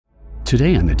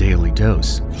Today on the Daily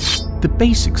Dose, the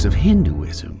basics of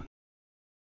Hinduism.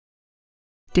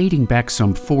 Dating back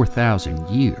some 4,000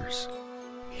 years,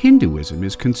 Hinduism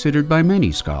is considered by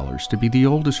many scholars to be the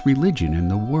oldest religion in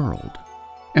the world.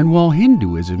 And while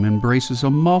Hinduism embraces a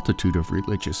multitude of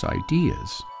religious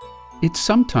ideas, it's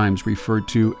sometimes referred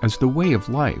to as the way of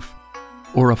life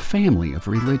or a family of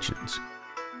religions.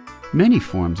 Many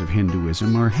forms of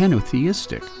Hinduism are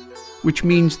henotheistic, which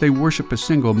means they worship a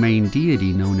single main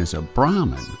deity known as a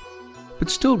Brahman,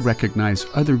 but still recognize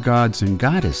other gods and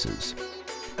goddesses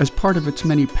as part of its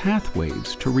many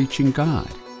pathways to reaching God.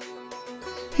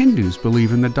 Hindus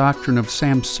believe in the doctrine of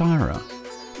samsara,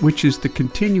 which is the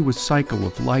continuous cycle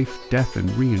of life, death, and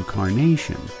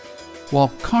reincarnation,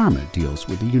 while karma deals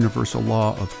with the universal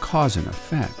law of cause and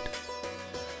effect.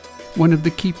 One of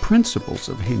the key principles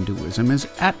of Hinduism is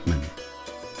Atman,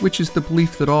 which is the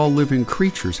belief that all living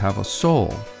creatures have a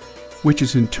soul, which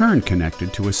is in turn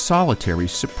connected to a solitary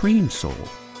supreme soul.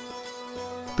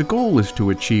 The goal is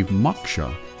to achieve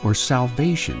moksha, or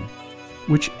salvation,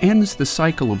 which ends the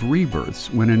cycle of rebirths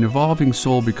when an evolving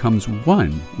soul becomes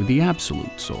one with the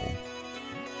absolute soul.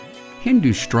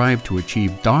 Hindus strive to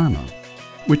achieve Dharma,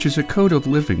 which is a code of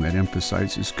living that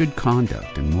emphasizes good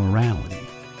conduct and morality.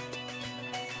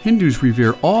 Hindus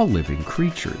revere all living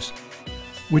creatures,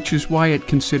 which is why it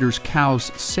considers cows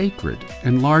sacred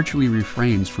and largely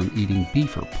refrains from eating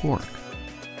beef or pork.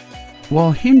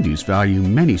 While Hindus value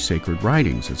many sacred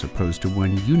writings as opposed to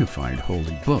one unified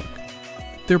holy book,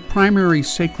 their primary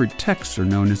sacred texts are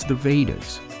known as the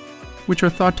Vedas, which are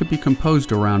thought to be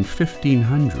composed around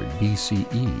 1500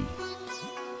 BCE.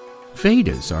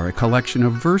 Vedas are a collection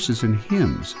of verses and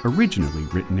hymns originally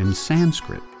written in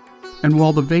Sanskrit. And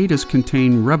while the Vedas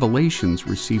contain revelations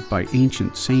received by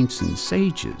ancient saints and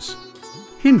sages,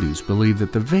 Hindus believe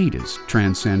that the Vedas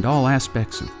transcend all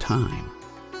aspects of time,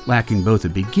 lacking both a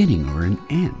beginning or an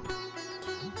end.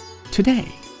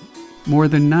 Today, more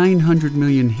than 900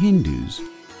 million Hindus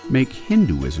make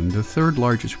Hinduism the third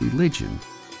largest religion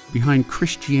behind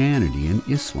Christianity and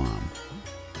Islam.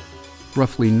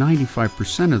 Roughly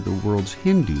 95% of the world's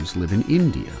Hindus live in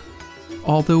India,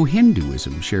 although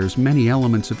Hinduism shares many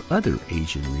elements of other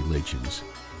Asian religions,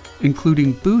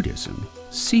 including Buddhism,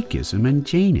 Sikhism, and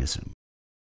Jainism.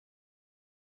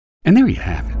 And there you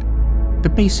have it, the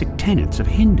basic tenets of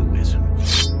Hinduism,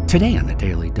 today on the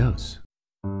Daily Dose.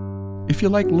 If you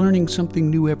like learning something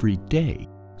new every day,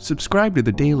 subscribe to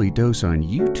the Daily Dose on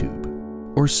YouTube,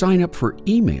 or sign up for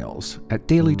emails at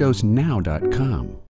dailydosenow.com.